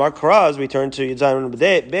Hebrew? Amar Kraz, we turn to Yudzayin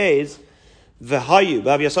Beis, V'hayu,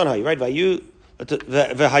 Bav Yason Hayu, right?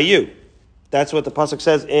 V'hayu. That's what the pasuk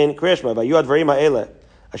says in Kriya Shema. V'hayu advarim ha'ele,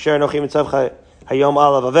 asher anochi mitzav hayom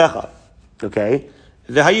alav avecha. Okay?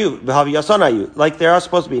 V'hayu, v'havi yasanayu, like they are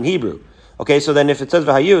supposed to be in Hebrew. Okay, so then if it says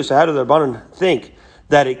v'hayu, so how do the Rabbanan think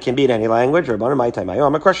that it can be in any language? Rabbanan ma'itay mayu,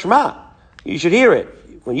 amakra shema. You should hear it.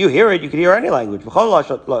 When you hear it, you can hear any language.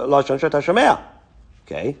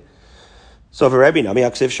 Okay? So for Rebbe, Nami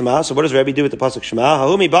Aksiv Shema. So what does Rebbe do with the pasuk Shema?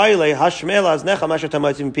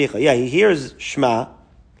 Yeah, he hears Shema.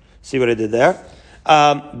 See what I did there?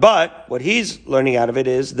 But what he's learning out of it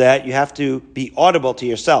is that you have to be audible to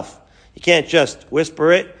yourself. You can't just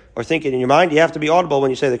whisper it or think it in your mind. You have to be audible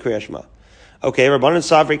when you say the Kriya Shema. Okay, Rabbanan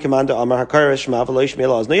Savri Commander Amar HaKar Shema V'lo Yishmei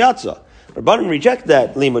Lo Azno Yatza. Rabbanan reject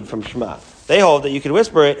that limud from Shema. They hold that you could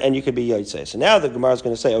whisper it and you could be Yotzei. So now the Gemara is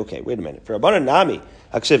going to say, okay, wait a minute. For Rabbanan Nami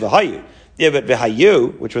Aksiv V'hayu. Yeah, but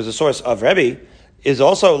V'hayu, which was the source of Rebbe, is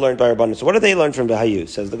also learned by Rabbanan. So what do they learn from V'hayu?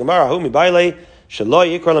 Says the Gemara, Hu Mibayle Shelo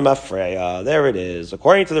Yikra L'Mafreya. There it is.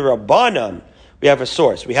 According to the Rabbanan, we have a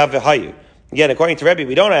source. We have V'hayu. Again, according to Rebbe,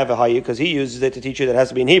 we don't have V'hayu because he uses it to teach you that it has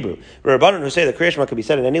to be in Hebrew. The Rabbanan who say the Kriya Shema could be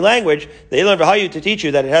said in any language, they learn V'hayu to teach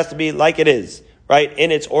you that it has to be like it is, right,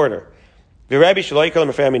 in its order. But Rebbe has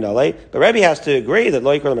to agree that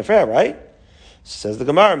Lo Yikra L'Mafreya, right? Says the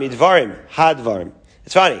Gemara, Midvarim, Hadvarim.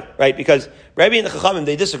 It's funny, right? Because Rebbe and the Chachamim,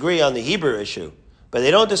 they disagree on the Hebrew issue, but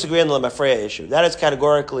they don't disagree on the Lemafreya issue. That is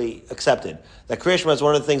categorically accepted. That Kriya Shema is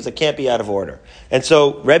one of the things that can't be out of order. And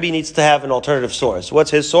so Rebbe needs to have an alternative source.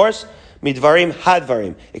 What's his source? Midvarim,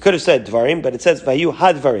 Hadvarim. It could have said Dvarim, but it says Vayu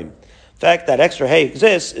Hadvarim. In fact, that extra hey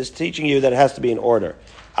exists is teaching you that it has to be in order.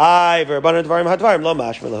 They don't learn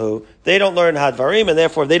Hadvarim, and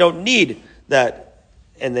therefore they don't need that.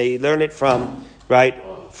 And they learn it from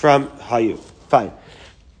Hayu. Fine.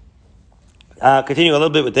 Continuing a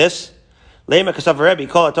little bit with this. Wait a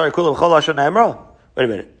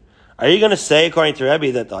minute. Are you going to say, according to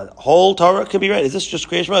Rebbe, that the whole Torah can be read? Is this just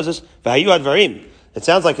Kriya Shema? Is this Vayu Advarim? It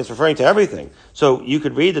sounds like it's referring to everything. So you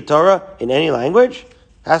could read the Torah in any language?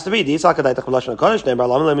 It has to be.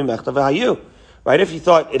 Right? If you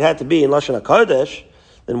thought it had to be in Lashon HaKodesh,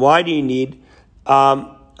 then why do you need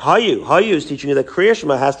Hayu? Hayu is teaching you that Kriya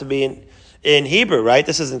Shema has to be in Hebrew, right?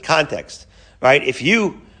 This is in context, right? If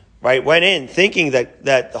you went in thinking that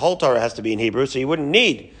the whole Torah has to be in Hebrew, so you wouldn't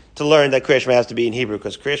need to learn that Kriya Shema has to be in Hebrew,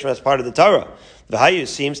 because Kriya Shema is part of the Torah. The Hayu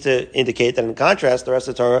seems to indicate that in contrast, the rest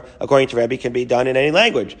of the Torah, according to Rebbe, can be done in any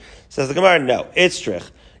language. Says the Gemara, no, it's trich.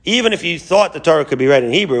 Even if you thought the Torah could be read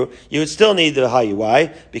in Hebrew, you would still need the Hayu.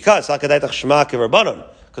 Why? Because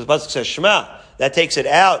Pasuk says Shema. That takes it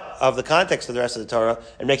out of the context of the rest of the Torah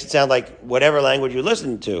and makes it sound like whatever language you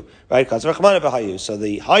listen to, right? So the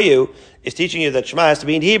Hayu is teaching you that Shema has to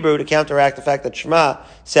be in Hebrew to counteract the fact that Shema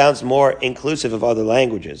sounds more inclusive of other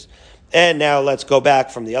languages. And now let's go back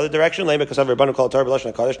from the other direction. Do the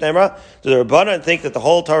Rabbanan think that the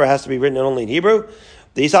whole Torah has to be written only in Hebrew?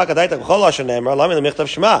 Right?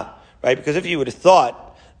 Because if you would have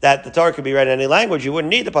thought that the Torah could be read in any language, you wouldn't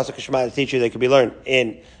need the Pasuk of Shema to teach you that it could be learned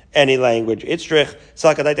in any language. Itzrich,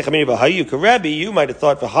 Rebbe, you might have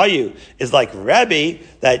thought V'hayu is like Rebbe,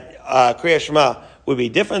 that Kriya Shema would be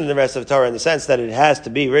different than the rest of the Torah in the sense that it has to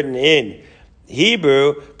be written in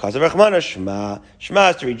Hebrew, because of Rachmana Shema. Shema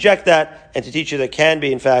is to reject that and to teach you that it can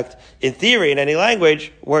be, in fact, in theory, in any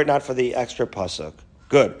language, were it not for the extra Pasuk.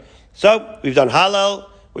 Good. So, we've done Hallel,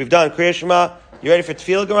 we've done Kriya Shema. You ready for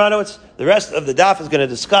Tefillah, Geranowitz? The rest of the daf is going to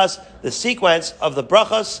discuss the sequence of the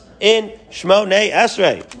brachas in Shmonei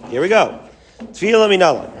Esrei. Here we go. Tefillah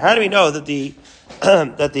Minalan. How do we know that the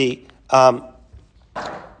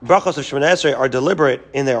brachas of Shmonei Esrei are deliberate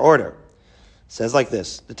in their order? It says like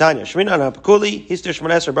this: the Tanya Shminan HaPekuli Hister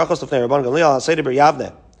Shmonei Esrei brachas Lefnei Rabban Gamliel HaSeder Ber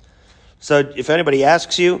Yavne. So, if anybody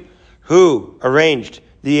asks you who arranged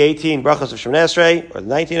the 18 brachas of Shmonei Esrei, or the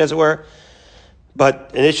 19 as it were, but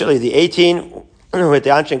initially the 18 with the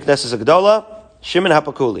Anshin Knesset Gedola, Shimon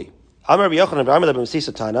HaPekuli. Amar Rabbi Yochanan Rabbi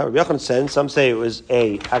Mesisa Tana. Rabbi Yochanan said, some say it was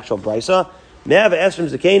a actual brisa. Me'av Esrim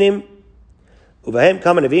Zekanim, Uvahem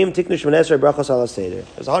Kama Neviim Tiknu Shmonei Esrei brachos al Seder.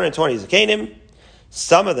 There's 120 Zekanim.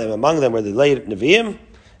 Some of them, among them, were the late Neviim,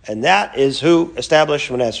 and that is who established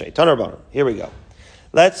Shmonei Esrei. Tanar Rabbanan. Here we go.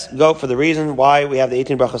 Let's go for the reason why we have the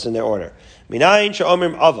 18 brachos in their order. Minayin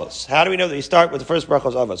she'omrim avos. How do we know that we start with the first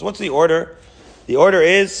brachos avos? What's the order? The order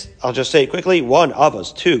is, I'll just say it quickly, 1,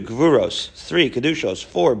 avos, 2, gvuros, 3, kedushos,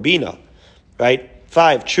 4, bina, right?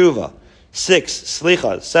 5, tshuva, 6,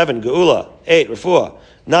 slicha, 7, geula, 8, refuah,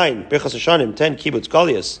 9, birchas hashanim, 10, kibbutz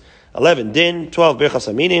galias, 11, din, 12, birchas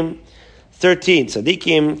aminim, 13,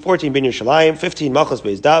 tzadikim, 14, bin Yerushalayim, 15, malchus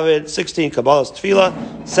beis David, 16, kabbalas tefillah,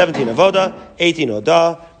 17, avoda, 18,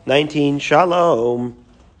 odah, 19, shalom.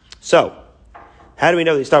 So, how do we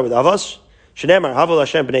know that we start with avos? Shneimar, havol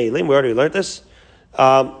Hashem b'nei Elim, we already learned this.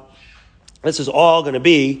 This is all going to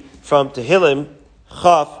be from Tehillim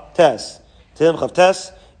Chaf Tes. Tehillim Chaf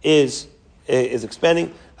Tes is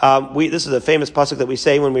expanding. This is a famous pasuk that we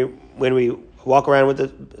say when we walk around with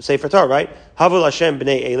the Sefer Torah, right? Havul Hashem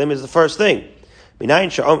b'nei Elim is the first thing.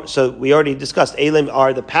 So we already discussed, Elim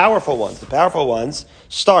are the powerful ones. The powerful ones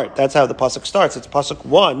start. That's how the pasuk starts. It's pasuk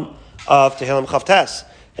 1 of Tehillim Chaf Tes.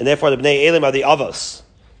 And therefore the b'nei Elim are the avos.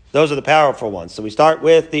 Those are the powerful ones. So we start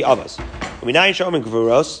with the avos.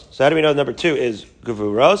 So how do we know number 2 is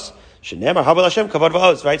Gevuros? Shenemar Havul Hashem Kavod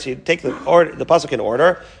Va'oz, right? So you take the pasuk in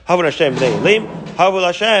order. Havul Hashem b'nei Elim. Havul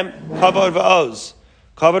Hashem Kavod Va'oz.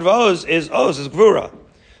 Kavod Va'oz is Gvura.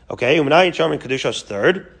 Okay, U'minayin Shomer Kedushos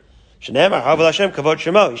third. Shenemar Havul Hashem Kavod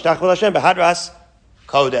Shemo. Yishtachvul Hashem Behadras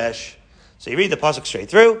Kodesh. So you read the pasuk straight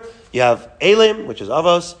through. You have Elim, which is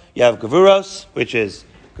Avos. You have Gevuros, which is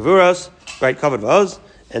Gevuros, right? Kavod Va'oz.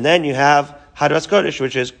 And then you have Hadras Kodesh,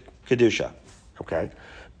 which is Kedusha. Okay.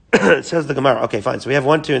 It says the Gemara. Okay, fine. So we have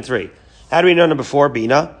 1, 2, and 3. How do we know number 4?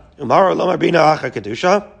 Bina. Umar Lomar Bina Acha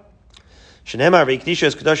Kedusha. Shenemar V'Kedusha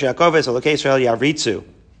is Kedosh Yaakov es Elokei Israel Yaritzu.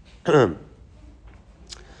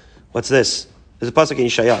 What's this? There's a pasuk in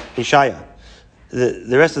Yeshaya.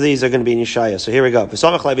 The rest of these are going to be in Yeshaya. So here we go.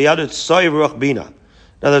 V'samach le'v'yadu tsoy ruach bina.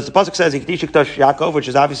 Now the pasuk says Kedusha Kedosh Yaakov, which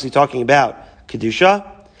is obviously talking about Kedusha.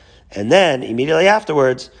 And then immediately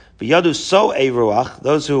afterwards, v'yadu so a ruach,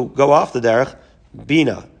 those who go off the derech,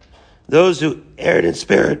 bina. Those who erred in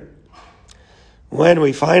spirit, when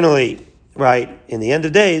we finally, right, in the end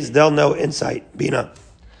of days, they'll know insight, bina.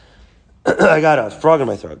 I got a frog in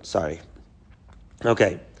my throat, sorry.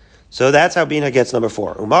 Okay, so that's how bina gets number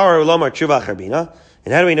 4. Umar ulomar tshuva achar bina.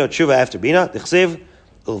 And how do we know tshuva after bina? Dichsiv,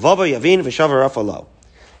 ulvava yavin v'shav v'rafalo.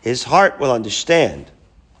 His heart will understand.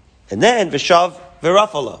 And then v'shav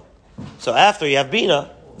v'rafalo. So after you have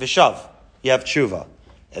bina, v'shav, you have tshuva.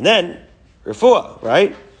 And then refuah,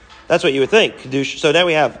 right? That's what you would think. Kedush. So now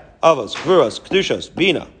we have avos, gvuros, kedushos,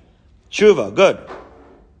 bina, tshuva, good,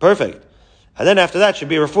 perfect. And then after that should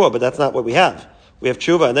be refuah, but that's not what we have. We have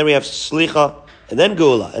tshuva, and then we have slicha, and then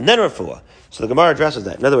geula, and then refuah. So the Gemara addresses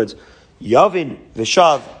that. In other words, yavin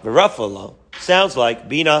v'shav v'rafalo sounds like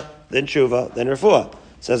bina, then tshuva, then refuah.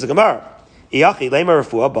 Says the Gemara, iachi lema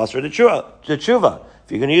refuah basra the tshuva. If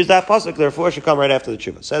you're going to use that pasuk, the refuah should come right after the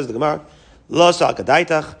tshuva. Says the Gemara, lo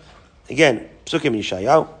sa'akadaitach. Again, psukim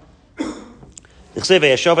Yeshayahu. There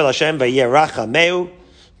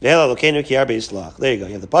you go.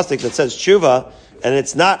 You have the pasuk that says tshuva, and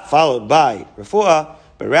it's not followed by refuah,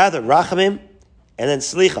 but rather rachamim and then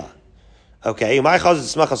slicha. Okay,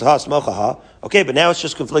 okay, but now it's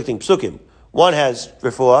just conflicting psukim. One has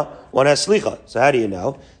refuah, one has slicha. So how do you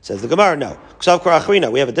know? Says the Gemara, no.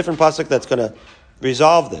 We have a different pasuk that's going to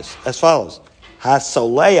resolve this as follows: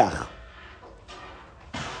 hasoleach.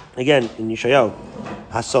 Again in Yeshayahu,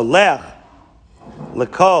 hasoleach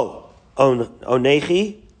lekol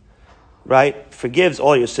onechi, right? Forgives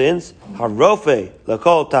all your sins. Harofe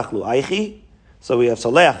lekol tachlu aichi. So we have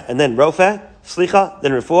soleach and then rofe, slicha,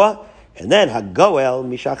 then refuah, and then hagoel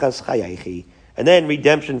mishachas chayachi, and then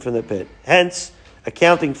redemption from the pit. Hence,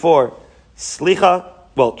 accounting for slicha,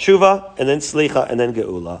 well, tshuva, and then slicha, and then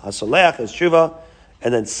geula. Hasoleach is tshuva,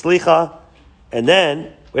 and then slicha, and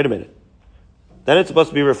then, wait a minute. Then it's supposed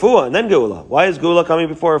to be refuah, and then geula. Why is geula coming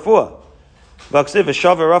before refuah? V'aksiv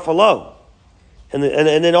v'shav v'rafalo. And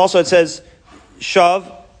then also it says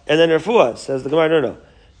shav, and then refuah. Says the Gemara, no.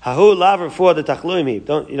 Hahu lav refuah the tachluim. You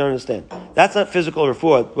don't understand. That's not physical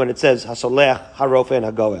refuah when it says hasolech, harofe, and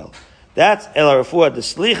hagoel. That's el refuah the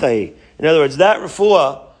slichai. In other words, that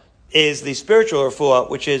refuah is the spiritual refuah,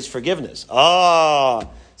 which is forgiveness. So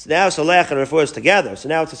now solech and refuah is together. So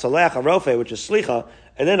now it's a solech, harofe, which is slicha,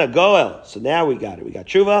 and then a goel. So now we got it. We got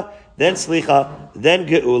tshuva, then slicha, then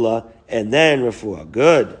geula, and then refuah.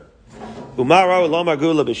 Good. Umaro lomar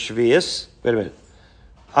gula b'shvius. Wait a minute.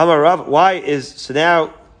 Amarav. Why is so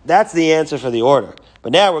now? That's the answer for the order.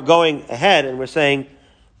 But now we're going ahead and we're saying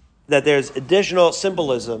that there's additional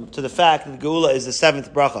symbolism to the fact that geula is the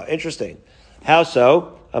 7th bracha. Interesting. How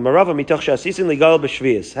so? Amarava mitoch shasisin ligal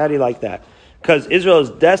b'shvius. How do you like that? Because Israel is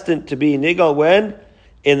destined to be nigal when?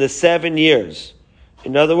 In the 7 years.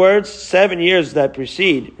 In other words, 7 years that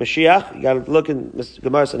precede Mashiach, you got to look in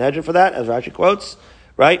Gemara Sanhedrin for that, as Rashi quotes,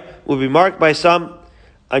 right? Will be marked by some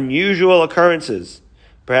unusual occurrences.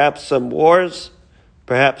 Perhaps some wars,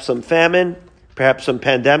 perhaps some famine, perhaps some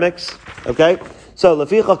pandemics. Okay? So,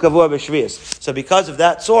 Leficha Kavua B'Shvius. So because of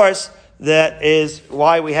that source, that is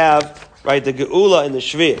why we have, right, the Geula and the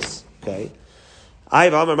Shvius. Okay?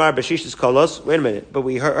 Wait a minute. But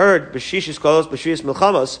we heard B'Shishis Kolos, B'Shvius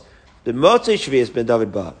Milchamos, the Motzei Shvius ben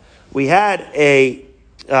David Ba. We had a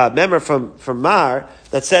member from Mar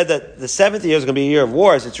that said that the 7th year is going to be a year of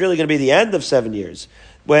wars. It's really going to be the end of 7 years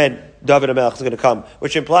when David HaMelech is going to come,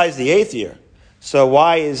 which implies the 8th year. So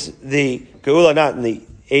why is the Geula not in the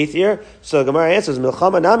 8th year? So the Gemara answers,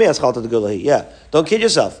 Milchama nami aschalta de Geula. Yeah, don't kid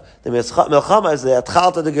yourself. The Milchama is the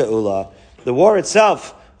atchalta de Geula. The war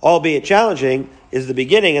itself, albeit challenging, is the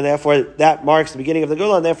beginning, and therefore that marks the beginning of the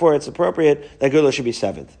Geula, and therefore it's appropriate that Geula should be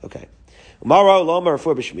 7th. Okay. Umaro loma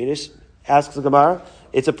refuah b'shminis, asks the Gemara,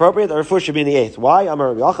 it's appropriate that refuah should be in the 8th. Why?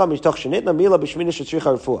 Amar Rabbi Yochanan mishtoch shenitna mila b'shminis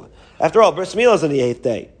shetzricha refuah. After all, bris milah is on the 8th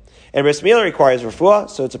day. And bris milah requires refuah,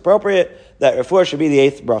 so it's appropriate that refuah should be the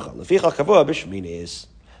 8th bracha. Leficha kavua b'shminis.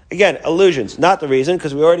 Again, allusions, not the reason,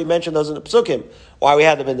 because we already mentioned those in the psukim, why we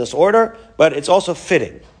had them in this order, but it's also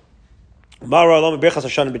fitting. Umaro loma birchas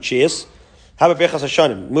hashanim b'chias. How about birchas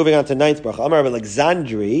hashanim? Moving on to 9th bracha. Amar Rabbi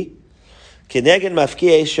Alexandri, kineged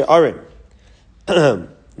mafkiei she'arim.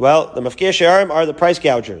 Well, the mafkiei she'arim are the price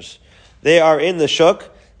gougers. They are in the shuk,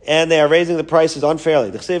 and they are raising the prices unfairly.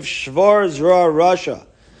 D'chsev shvor zra rasha.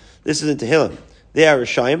 This is in Tehillim. They are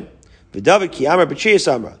Rishayim. V'david ki amar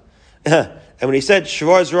b'chiyas amra. And when he said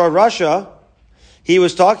shvor zra rasha, he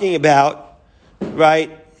was talking about, right,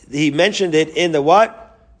 he mentioned it in the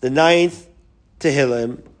what? The 9th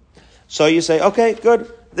Tehillim. So you say, okay,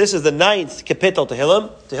 good. This is the 9th kapitel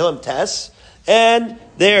Tehillim Tes. And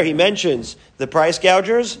there he mentions the price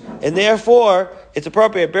gougers, and therefore it's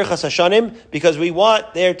appropriate birchas hashanim because we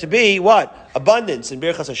want there to be what? Abundance in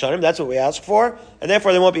birchas hashanim. That's what we ask for, and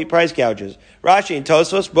therefore there won't be price gougers. Rashi and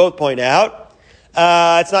Tosfos both point out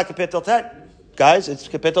it's not kapitel Tet, guys. It's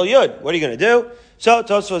kapitel Yud. What are you going to do? So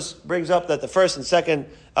Tosfos brings up that the 1st and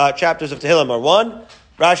 2nd chapters of Tehillim are 1.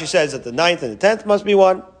 Rashi says that the 9th and the 10th must be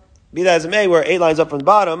 1. Be that as it may, we're 8 lines up from the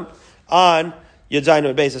bottom on Yud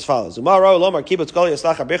Zayin base as follows. Umaro lomar kibbutz golias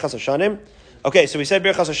lachar birchas hashanim. Okay, so we said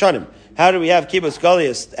birchas hashanim. How do we have kibbutz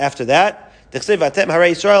golias after that? T'chsev atem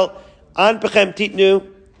harei Yisrael anpechem titnu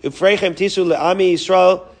ufreichem tisu le'ami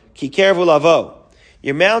Yisrael ki kervu lavo.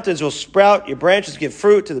 Your mountains will sprout, your branches give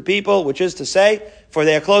fruit to the people, which is to say, for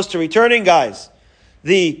they are close to returning, guys.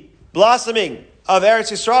 The blossoming of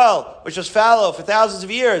Eretz Yisrael, which was fallow for thousands of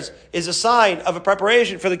years, is a sign of a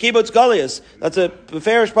preparation for the kibbutz golias. That's a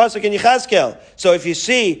Beferish pasuk in Yechezkel. So if you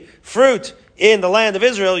see fruit in the land of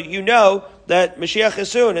Israel, you know that Mashiach is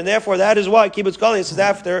soon, and therefore that is why kibbutz golias is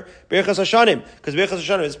after Birchas Hashanim, because Birchas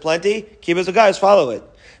Hashanim is plenty, kibbutz golias follow it.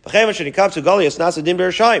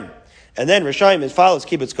 And then Rishayim follows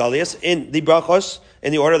kibbutz golias in the brachos,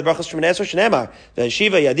 in the order of the brachos Shemoneh Esrei Shneimar.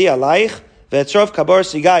 Ve'eshiva yadi alayich ve'etzrov kabor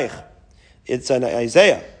sigayich. It's an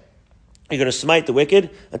Isaiah. You're going to smite the wicked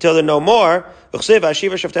until they're no more.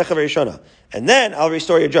 And then I'll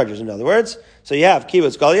restore your judges. In other words, so you have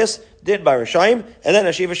kibbutz golias did by Rishayim, and then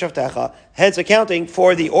Ashiva Shavtecha, hence accounting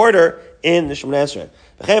for the order in the Shemoneh Esrei.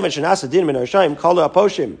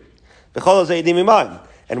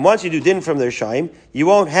 And once you do din from the Rishayim, you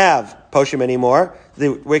won't have poshim anymore, the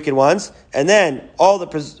wicked ones, and then all the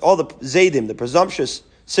zaydim, the presumptuous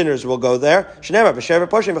sinners will go there. They're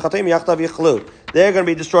going to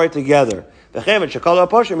be destroyed together. And once the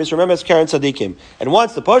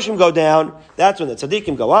poshim go down, that's when the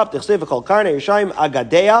tzaddikim go up. That's a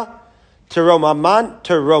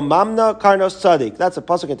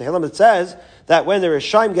pasuk in Tehillim that says that when the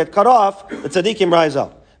Rishayim get cut off, the tzaddikim rise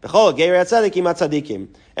up.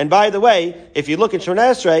 And by the way, if you look at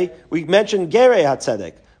Shemoneh Esrei, we mentioned Gerei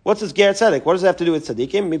HaTzedek. What's this Ger Tzedek? What does it have to do with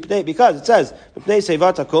tzaddikim? Because it says,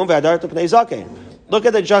 look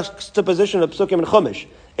at the juxtaposition of Psukim and Chumash.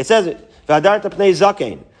 It says,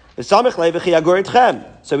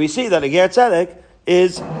 so we see that a Ger Tzedek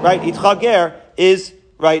is, right, Itcha Ger is,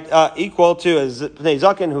 right, equal to a Pnei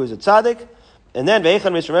Zaken, who is a tzaddik. And then, where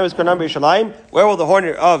will the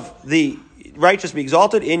horn of the righteous be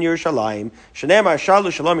exalted? In Yerushalayim. Shenemar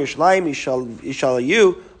shalu shalom Yerushalayim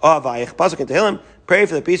yishalayu avayich. Pasuk in Tehillim. Pray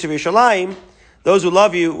for the peace of Yerushalayim. Those who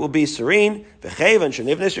love you will be serene. V'chevan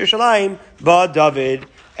shenivnes Yerushalayim ba David.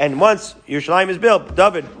 And once Yerushalayim is built,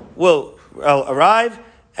 David will arrive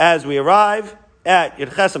as we arrive at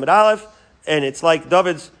Yud Chesam Aleph, and it's like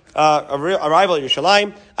David's arrival at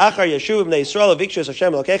Yerushalayim. Achar Yeshuv Bnei Yisrael Vikshus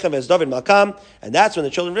Hashem Elokechem as David Malkam, and that's when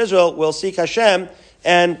the children of Israel will seek Hashem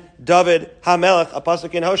and David HaMelech, a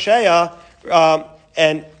pasuk in Hosea.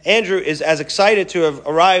 And Andrew is as excited to have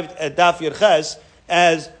arrived at Daf Yud Ches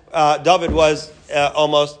as David was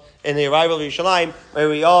almost in the arrival of Yerushalayim, where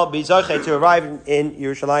we all be zocheh to arrive in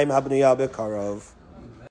Yerushalayim Habniyah Bekarov.